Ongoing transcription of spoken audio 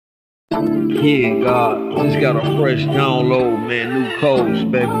Yeah, God, just got a fresh download, man, new codes,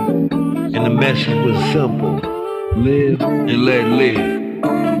 baby. And the message was simple: live and let live.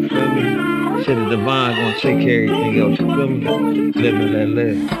 You feel me? Said the divine gonna take care of everything else. You feel me? Live and let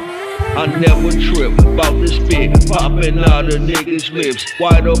live. I never trip about the spit popping out of niggas' lips.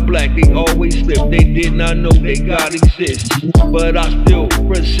 White or black, they always slip. They did not know they God exists, but I still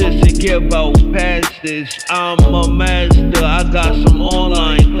persist and give out passes. I'm a master, I got some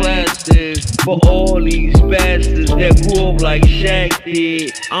online classes for all these bastards that grew up like Shaq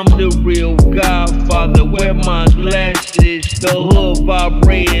did. I'm the real godfather, wear my glasses. The hood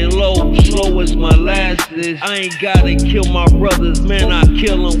vibrating low, slow as molasses. I ain't gotta kill my brothers, man, I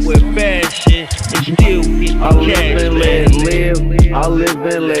kill them with fashion and still get the cash. I live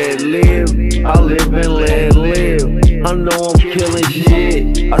and let live. I live and let live. I know I'm killing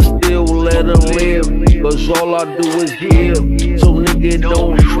shit, I still let them live, cause all I do is give, so nigga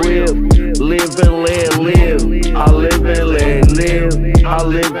don't trip. Live and let live. I live and let live. I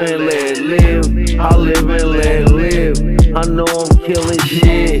live and let live. I live and let live. I know I'm killing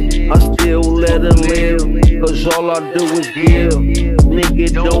shit, I still let them live, cause all I do is give,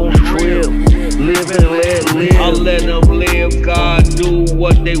 nigga don't trip. Live and let live. I let them live, God do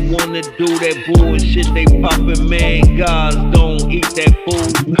what they wanna do. That bullshit they poppin', man, guys don't eat that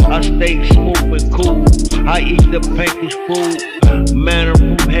food. I stay smooth and cool, I eat the packaged food. Manna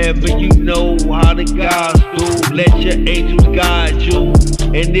from heaven, you know how the guys do. Let your angels guide you,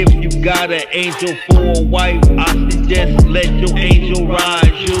 and if you got an angel for a wife, I suggest let your angel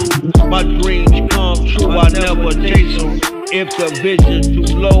ride you. My dreams come true, I never chase them. If the vision's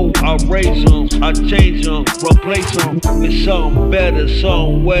too low, I raise them, I change them, replace them with something better,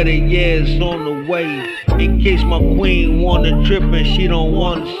 something wetter, yeah, it's on the way. In case my queen wanna trip and she don't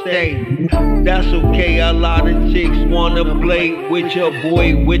wanna stay, that's okay. A lot of chicks wanna play with your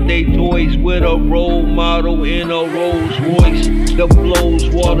boy, with they toys, with a role model in a Rolls Royce. The flow's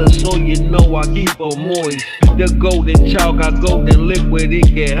water, so you know I keep her moist. The golden chalk, I golden liquid, it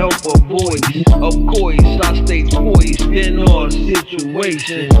can help her voice. Of course, I stay poised in all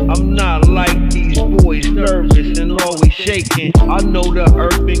situations. I'm not like these boys, nervous and always shaking. I know the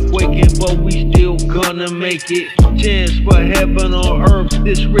earth been quaking, but we still gonna make it. Chance for heaven on earth,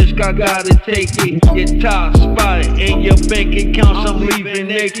 this risk I gotta take it. Your top spot in your bank accounts, I'm leaving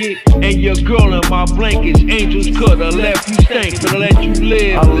naked. And your girl in my blankets, angels coulda left you stank, but I let you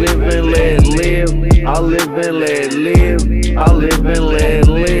live. I live and let live. I live and let live. I live and let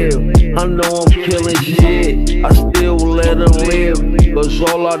live. I know I'm killing shit, I still let them live, cause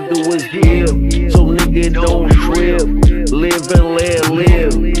all I do is give, so nigga don't trip. Live and let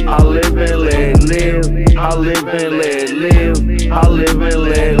live. I live and let live. I live and let live. I live and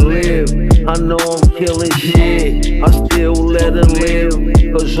let live. I know I'm killing shit, I still let them live,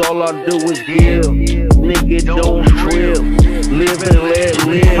 cause all I do is give, nigga don't trip. Live and let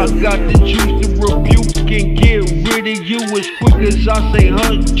live. I got the juice to rebuke and get rid of you as quick as I say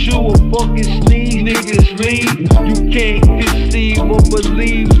hunt you a fucking sneeze. Niggas leave, you can't conceive or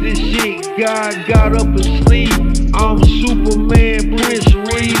believe this shit God got up his sleeve. I'm Superman, Prince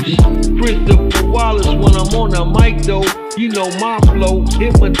Reeves, Christopher Wallace when I'm on the mic though. You know my flow,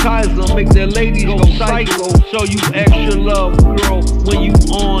 hypnotize them, make the ladies go psycho. Show you extra love, girl, when you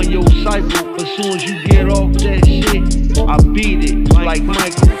on your cycle. As soon as you get off that shit, I beat it like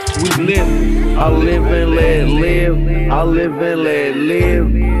Michael. We live. I live and let live. I live and let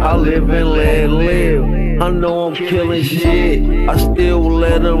live. I live and let live. I know I'm killing shit, I still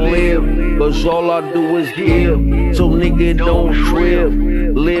let them live, cause all I do is give, so nigga don't trip.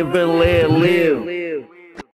 Live and let live.